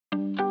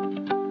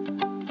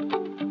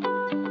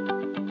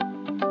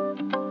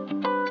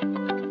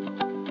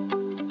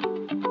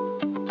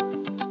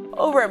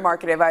Over at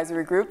Market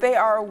Advisory Group, they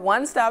are a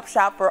one-stop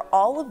shop for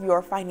all of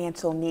your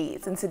financial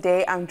needs. And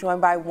today I'm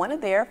joined by one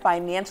of their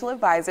financial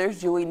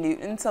advisors, Julie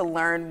Newton, to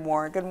learn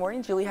more. Good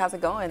morning, Julie. How's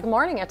it going? Good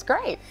morning. It's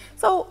great.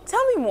 So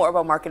tell me more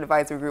about Market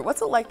Advisory Group.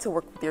 What's it like to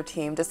work with your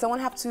team? Does someone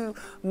have to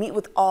meet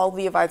with all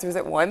the advisors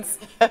at once?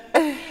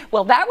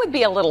 Well, that would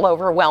be a little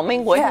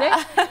overwhelming, wouldn't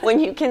it? When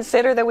you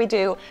consider that we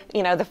do,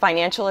 the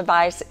financial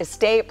advice,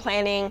 estate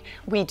planning,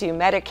 we do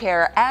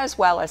Medicare as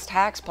well as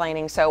tax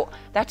planning. So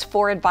that's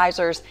 4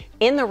 advisors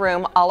in the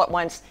room all at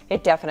once.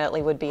 It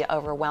definitely would be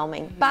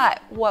overwhelming.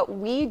 But what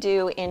we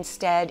do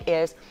instead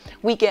is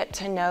we get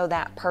to know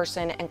that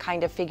person and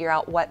kind of figure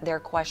out what their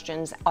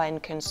questions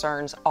and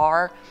concerns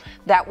are.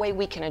 That way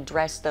we can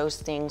address those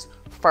things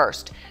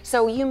first.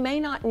 So you may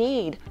not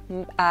need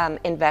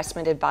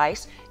investment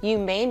advice. You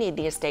may need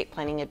the estate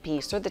planning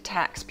piece or the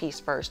tax piece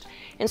first.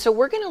 And so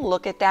we're going to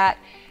look at that,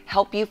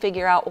 help you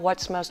figure out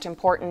what's most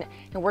important,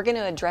 and we're going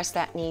to address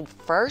that need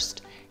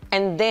first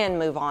and then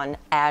move on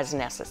as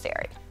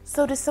necessary.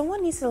 So does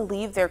someone need to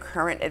leave their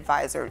current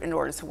advisor in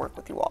order to work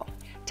with you all?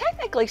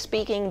 Technically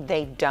speaking,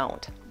 they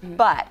don't,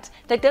 but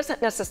that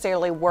doesn't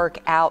necessarily work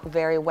out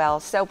very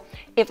well. So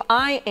if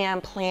I am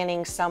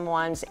planning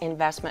someone's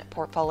investment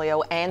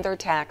portfolio and their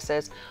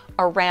taxes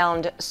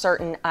around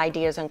certain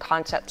ideas and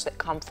concepts that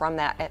come from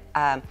that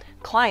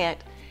client,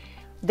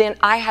 then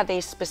I have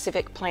a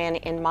specific plan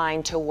in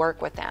mind to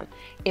work with them.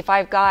 If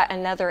I've got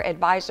another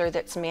advisor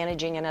that's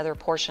managing another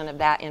portion of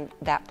that in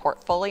that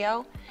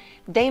portfolio,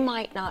 they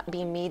might not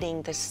be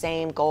meeting the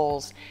same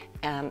goals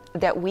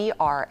that we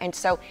are. And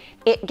so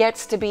it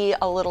gets to be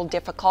a little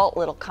difficult, a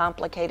little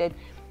complicated.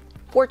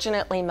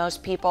 Fortunately,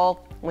 most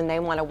people, when they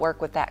want to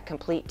work with that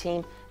complete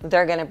team,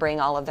 they're going to bring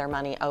all of their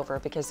money over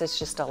because it's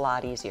just a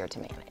lot easier to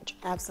manage.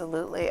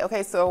 Absolutely.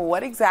 Okay, so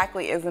what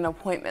exactly is an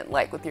appointment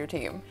like with your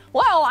team?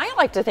 Well, I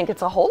like to think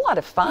it's a whole lot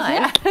of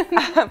fun,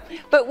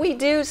 but we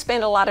do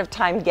spend a lot of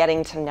time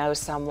getting to know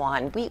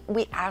someone.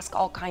 We ask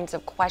all kinds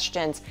of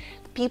questions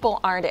people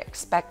aren't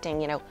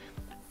expecting,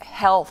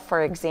 health,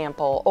 for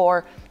example,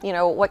 or,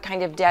 what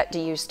kind of debt do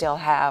you still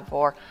have,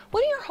 or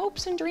what are your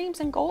hopes and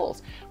dreams and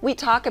goals? We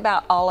talk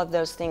about all of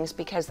those things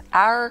because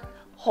our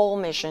whole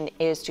mission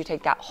is to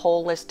take that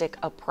holistic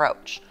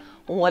approach.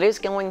 What is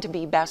going to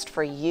be best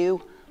for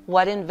you?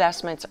 What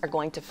investments are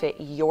going to fit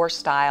your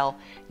style,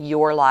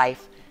 your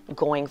life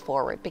going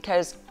forward?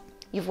 Because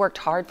you've worked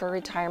hard for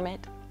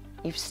retirement,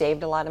 you've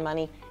saved a lot of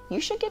money, you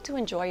should get to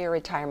enjoy your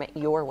retirement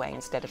your way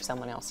instead of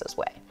someone else's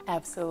way.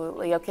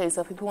 Absolutely. Okay,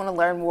 so if people want to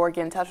learn more,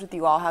 get in touch with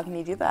you all, how can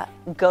you do that?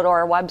 Go to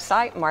our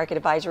website,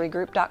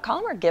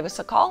 marketadvisorygroup.com, or give us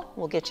a call.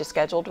 We'll get you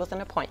scheduled with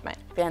an appointment.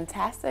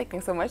 Fantastic.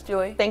 Thanks so much,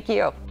 Julie. Thank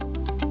you.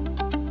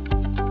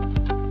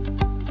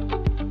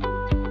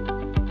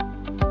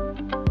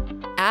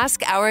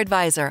 Ask Our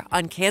Advisor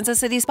on Kansas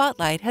City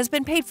Spotlight has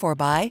been paid for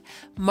by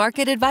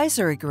Market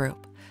Advisory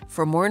Group.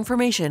 For more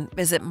information,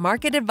 visit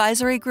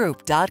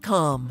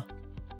marketadvisorygroup.com.